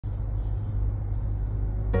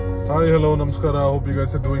Hi, hello, namaskara. I hope you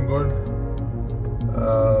guys are doing good.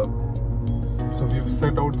 So we've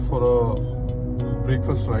set out for a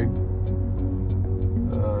breakfast ride,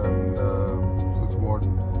 and so it's about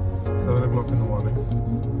 7 o'clock in the morning.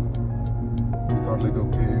 We thought like,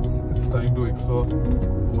 okay, it's time to explore.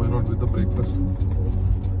 Why not with the breakfast?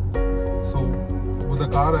 So with the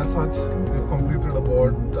car as such, we've completed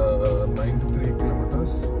about 93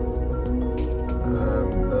 kilometers,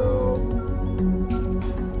 and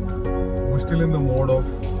we're still in the mode of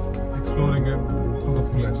exploring it to the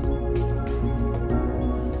fullest.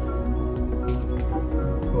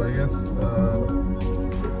 So I guess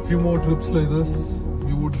few more trips like this,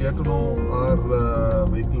 you would get to know our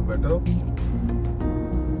vehicle better.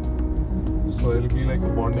 So it'll be like a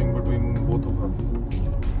bonding between both of us.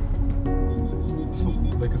 So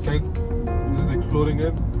like I said, just exploring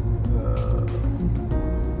it.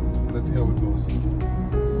 Let's see how it goes.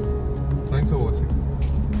 Thanks for watching.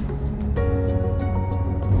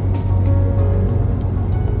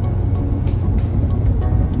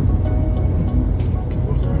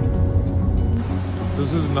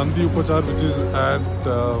 This is Nandi Upachar, which is at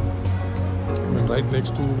right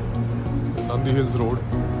next to Nandi Hills Road.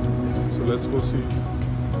 So let's go see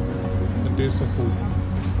and taste some food.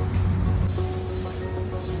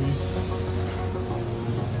 Sweets,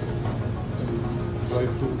 dry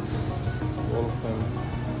fruits, all of them.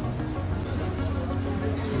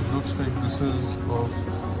 So it looks like this is of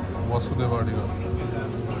Vasudevadiga,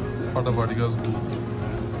 Padavadiga's booth.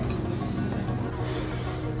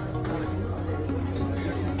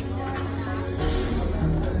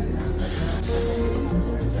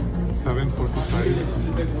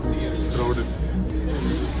 Crowded,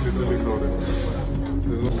 literally crowded.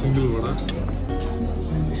 There's no single vada.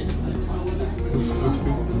 Looks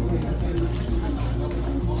crispy.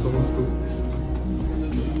 Someone's too.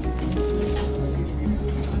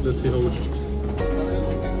 Let's see how it looks.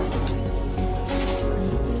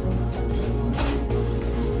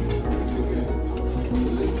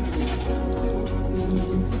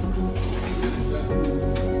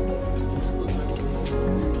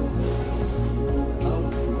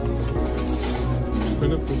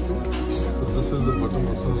 Kind of crispy. So this is the butter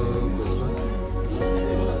masala dosa.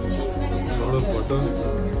 A lot of butter,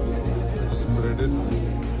 spread it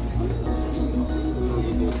on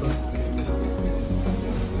the dosa.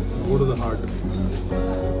 Go to the heart. It's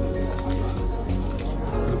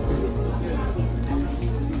crispy.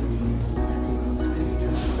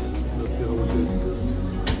 Let's see how it tastes.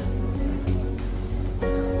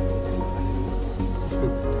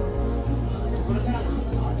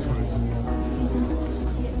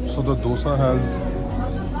 So the dosa has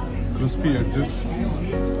crispy edges,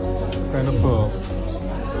 kind of a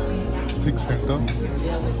thick center,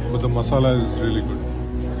 but the masala is really good.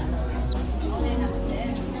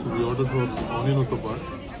 So we ordered for onion uttappa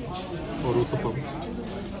or uttapam.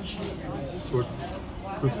 So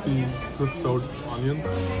crispy, crisped out onions.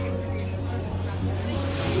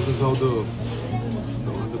 And this is how the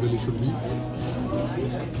underbelly should be.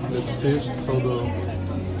 Let's taste how the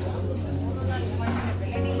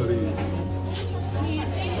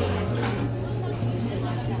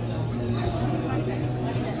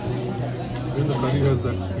Even the curry has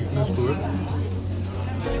that sweetness to it.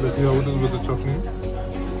 Let's see how it is with the chutney.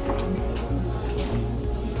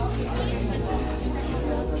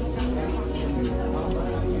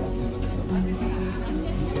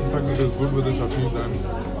 In fact, it is good with the chutney than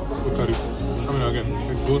the curry. I mean, again,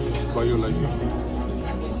 it goes by your liking.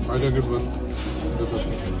 I like it with the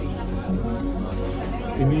chutney.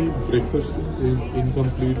 Any breakfast is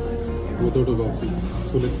incomplete without a coffee.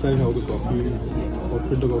 So let's try how the coffee or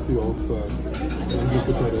filter coffee of Nandi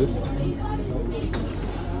Upachar is.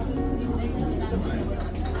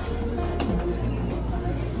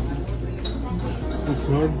 It's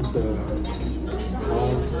not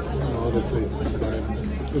hard, it's like bad.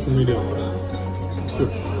 It's a medium. It's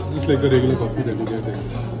good. Just like the regular coffee that you get.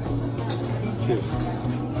 Cheers.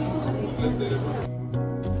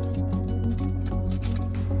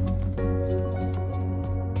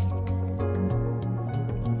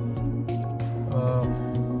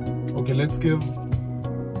 Okay, let's give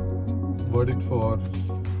verdict for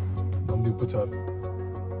Nandi Upachar.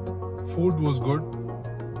 Food was good,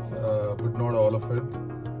 but not all of it.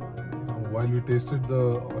 While we tasted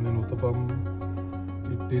the onion uttapam,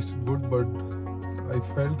 it tasted good, but I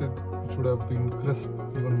felt it should have been crisp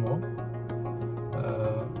even more.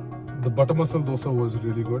 The butter masala dosa was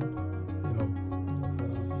really good.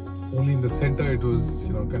 Only in the center it was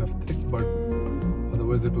kind of thick, but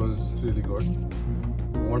otherwise it was really good.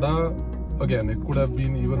 Vada, again, it could have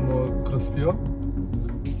been even more crispier.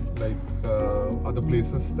 like other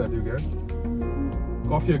places that you get.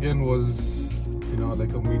 Coffee again was, you know,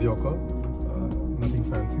 like a mediocre, nothing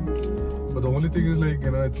fancy. But the only thing is, like,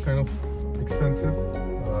 you know, it's kind of expensive,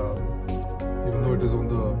 even though it is on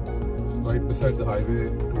the right beside the highway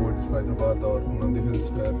towards Hyderabad or Nandi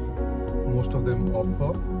Hills, where most of them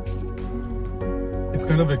offer. It's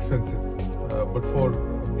kind of expensive, but for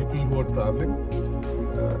people who are traveling,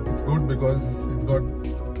 it's good because it's got,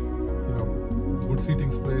 you know, good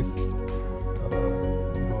seating space,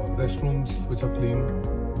 you know, restrooms which are clean,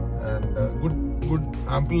 and good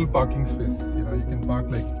ample parking space. You know, you can park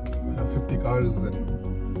like 50 cars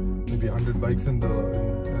and maybe 100 bikes in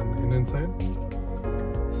inside.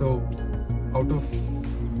 So out of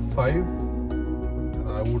 5,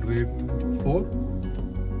 I would rate 4.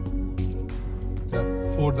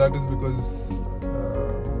 Yeah, 4. That is because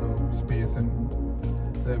the space and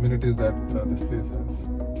the amenities that this place has.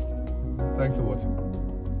 Thanks for watching.